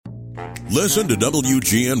Listen to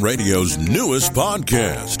WGN Radio's newest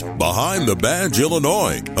podcast, Behind the Badge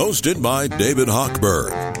Illinois, hosted by David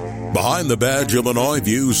Hochberg. Behind the Badge Illinois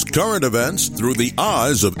views current events through the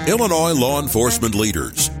eyes of Illinois law enforcement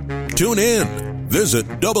leaders. Tune in. Visit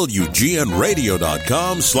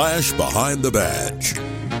WGNRadio.com/Behind the Badge.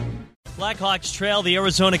 Blackhawks trail the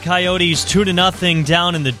Arizona Coyotes 2-0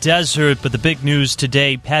 down in the desert, but the big news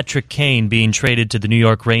today, Patrick Kane being traded to the New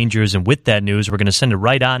York Rangers, and with that news, we're going to send it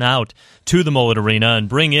right on out to the Mullet Arena and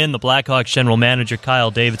bring in the Blackhawks general manager,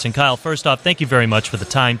 Kyle Davidson. Kyle, first off, thank you very much for the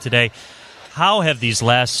time today. How have these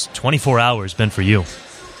last 24 hours been for you?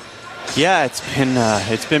 Yeah,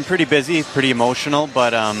 it's been pretty busy, pretty emotional,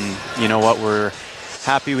 but you know what, we're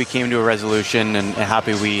happy we came to a resolution and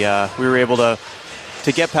happy we were able to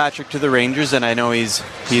get Patrick to the Rangers, and I know he's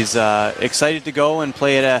excited to go and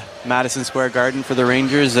play at Madison Square Garden for the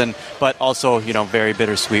Rangers, but also very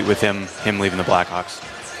bittersweet with him leaving the Blackhawks.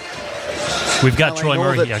 We've got Troy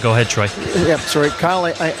Murray. Yeah, go ahead, Troy. Yeah, sorry, Kyle.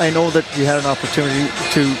 I know that you had an opportunity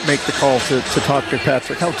to make the call to talk to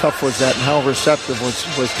Patrick. How tough was that, and how receptive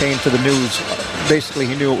was Kane to the news? Basically,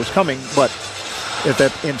 he knew it was coming, but at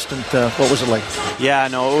that instant, what was it like? Yeah,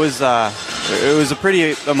 no, it was a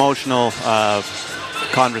pretty emotional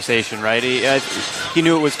conversation, right? He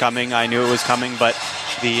knew it was coming. I knew it was coming, but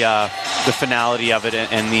the finality of it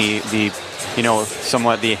and the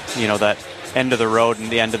somewhat that end of the road and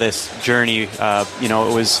the end of this journey, it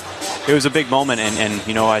was a big moment, and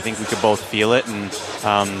I think we could both feel it, and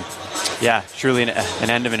truly an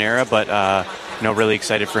end of an era, but really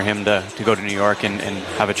excited for him to go to New York and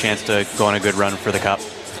have a chance to go on a good run for the Cup.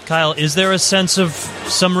 Kyle, is there a sense of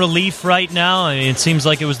some relief right now? I mean, it seems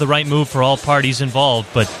like it was the right move for all parties involved,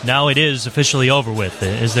 but now it is officially over with.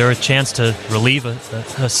 Is there a chance to relieve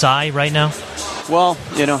a sigh right now? Well,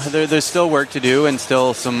 there's still work to do and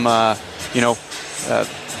still some,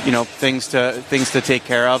 things to take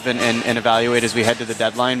care of and evaluate as we head to the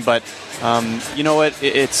deadline. But you know what?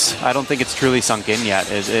 I don't think it's truly sunk in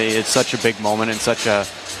yet. It's such a big moment and such a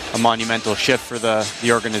monumental shift for the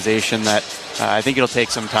organization that I think it'll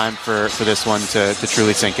take some time for this one to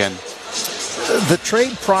truly sink in. The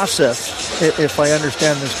trade process, if I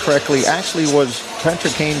understand this correctly, actually was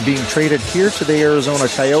Patrick Kane being traded here to the Arizona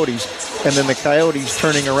Coyotes, and then the Coyotes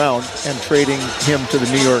turning around and trading him to the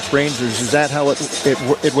New York Rangers. Is that how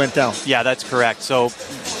it went down? Yeah, that's correct. So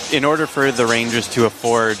in order for the Rangers to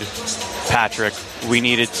afford Patrick, we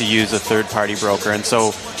needed to use a third-party broker, and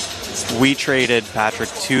so we traded Patrick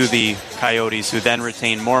to the Coyotes, who then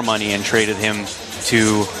retained more money and traded him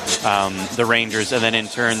to the Rangers, and then in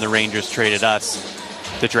turn the Rangers traded us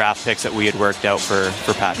the draft picks that we had worked out for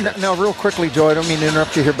Patrick. Now, real quickly, Joe, I don't mean to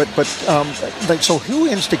interrupt you here, but so who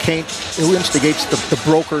instigates the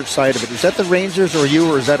broker side of it? Is that the Rangers or you,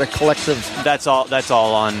 or is that a collective? That's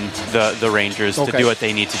all on the Rangers to do what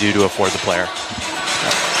they need to do to afford the player.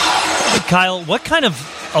 Kyle, what kind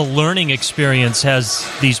of a learning experience has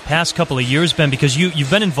these past couple of years been? Because you've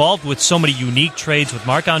been involved with so many unique trades with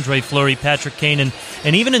Marc-Andre Fleury, Patrick Kane, and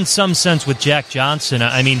even in some sense with Jack Johnson.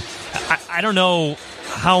 I mean, I don't know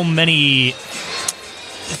how many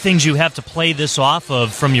things you have to play this off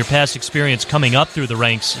of from your past experience coming up through the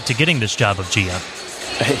ranks to getting this job of GM.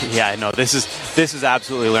 Yeah, I know. This is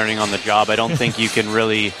absolutely learning on the job. I don't think you can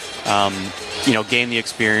really gain the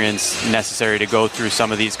experience necessary to go through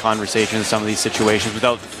some of these conversations, some of these situations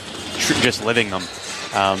without just living them.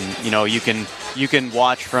 You can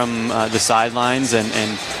watch from the sidelines, and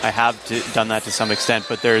I have done that to some extent,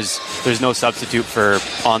 but there's no substitute for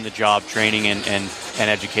on-the-job training and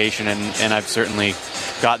education, and I've certainly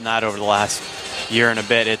gotten that over the last year and a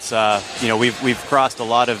bit. It's we've crossed a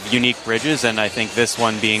lot of unique bridges, and I think this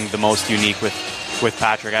one being the most unique with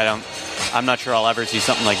Patrick. I'm not sure I'll ever see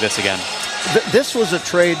something like this again. This was a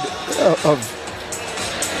trade of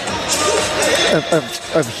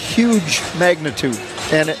huge magnitude,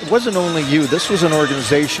 and it wasn't only you. This was an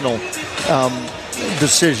organizational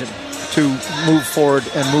decision to move forward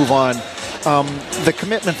and move on. The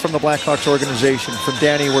commitment from the Blackhawks organization, from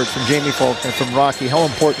Danny Wirt, from Jamie Faulkner, from Rocky, how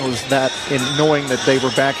important was that in knowing that they were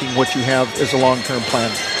backing what you have as a long-term plan?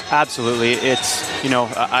 Absolutely. It's,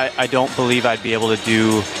 I don't believe I'd be able to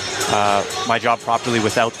do my job properly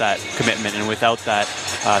without that commitment and without that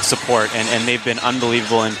support, and they've been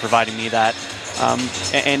unbelievable in providing me that.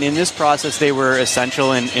 And in this process, they were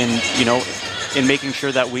essential in making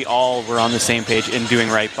sure that we all were on the same page in doing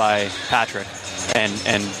right by Patrick. And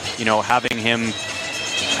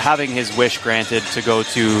having his wish granted to go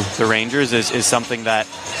to the Rangers is something that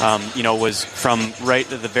was from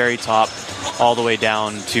right at the very top all the way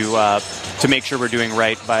down to make sure we're doing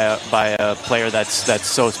right by a player that's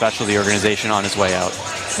so special to the organization on his way out.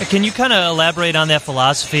 Can you kind of elaborate on that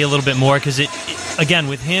philosophy a little bit more? Because again,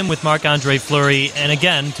 with him, with Marc-Andre Fleury, and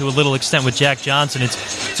again, to a little extent with Jack Johnson,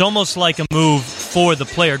 it's almost like a move for the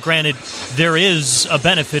player. Granted, there is a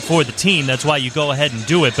benefit for the team. That's why you go ahead and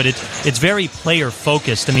do it. But it's very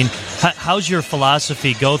player-focused. I mean, how's your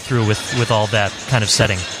philosophy go through with all that kind of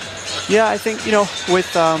setting? Yeah, I think,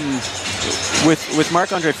 with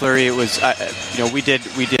Marc-Andre Fleury, it was, we did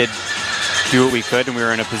do what we could, and we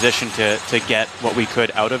were in a position to get what we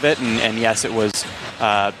could out of it. And yes, it was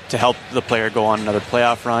to help the player go on another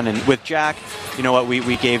playoff run. And with Jack, you know what,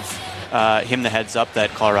 we gave him the heads up that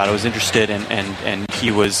Colorado was interested, and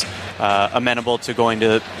he was amenable to going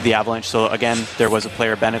to the Avalanche. So again, there was a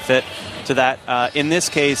player benefit to that. In this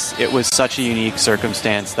case, it was such a unique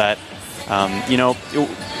circumstance that,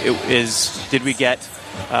 did we get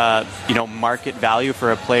market value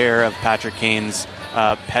for a player of Patrick Kane's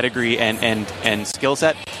pedigree and skill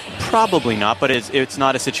set? Probably not, but it's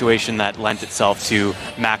not a situation that lent itself to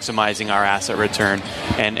maximizing our asset return.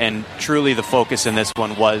 And truly the focus in this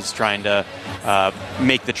one was trying to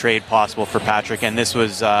make the trade possible for Patrick, and this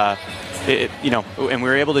was and we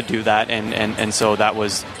were able to do that, and so that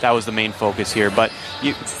was the main focus here. But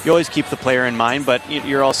you always keep the player in mind, but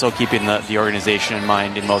you're also keeping the organization in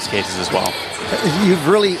mind in most cases as well. You've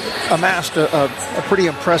really amassed a pretty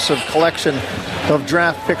impressive collection of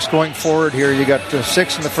draft picks going forward here. You got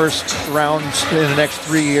 6 in the first round in the next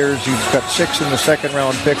 3 years. You've got 6 in the second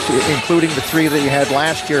round picks, including the 3 that you had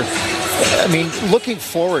last year. I mean, looking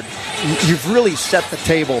forward, you've really set the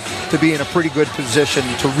table to be in a pretty good position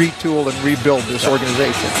to retool and rebuild this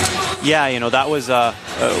organization. Yeah, that was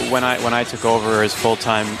when I took over as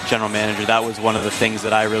full-time general manager. That was one of the things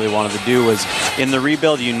that I really wanted to do. Was in the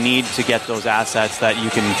rebuild, you need to get those assets that you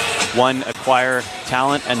can, one, acquire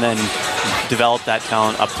talent, and then develop that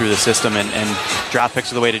talent up through the system. And draft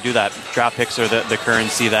picks are the way to do that. Draft picks are the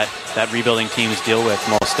currency that rebuilding teams deal with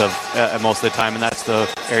most of the time, and that's the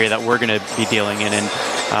area that we're going to be dealing in. And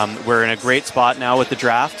we're in a great spot now with the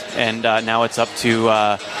draft, and now it's up to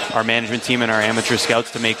our management team and our amateur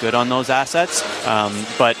scouts to make good on those assets.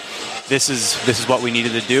 But this is what we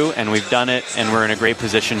needed to do, and we've done it, and we're in a great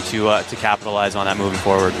position to capitalize on that moving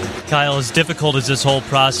forward. Kyle, as difficult as this whole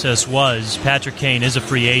process was, Patrick Kane is a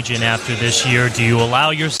free agent after this year. Do you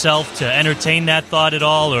allow yourself to entertain that thought at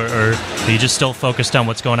all, or are you just still focused on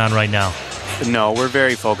what's going on right now? No, we're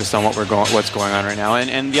very focused on what's going on right now,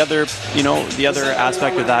 and the other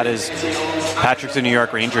aspect of that is Patrick's a New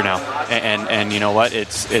York Ranger now, and you know what,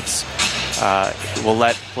 it's we'll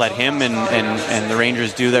let him and the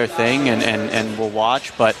Rangers do their thing, and we'll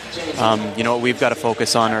watch, but we've got to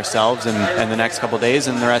focus on ourselves and the next couple of days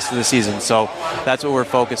and the rest of the season. So that's what we're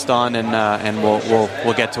focused on, and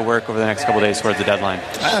we'll get to work over the next couple of days towards the deadline.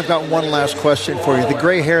 I've got one last question for you. The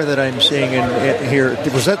gray hair that I'm seeing in here,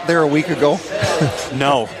 was that there a week ago?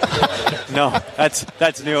 No,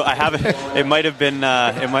 that's new. I haven't. It might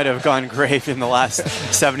have gone gray in the last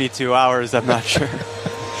 72 hours. I'm not sure.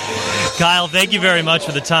 Kyle, thank you very much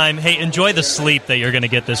for the time. Hey, enjoy the sleep that you're going to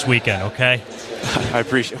get this weekend, okay? I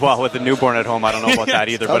appreciate. Well, with the newborn at home, I don't know about that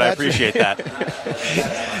either, but I appreciate that.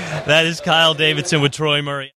 That is Kyle Davidson with Troy Murray.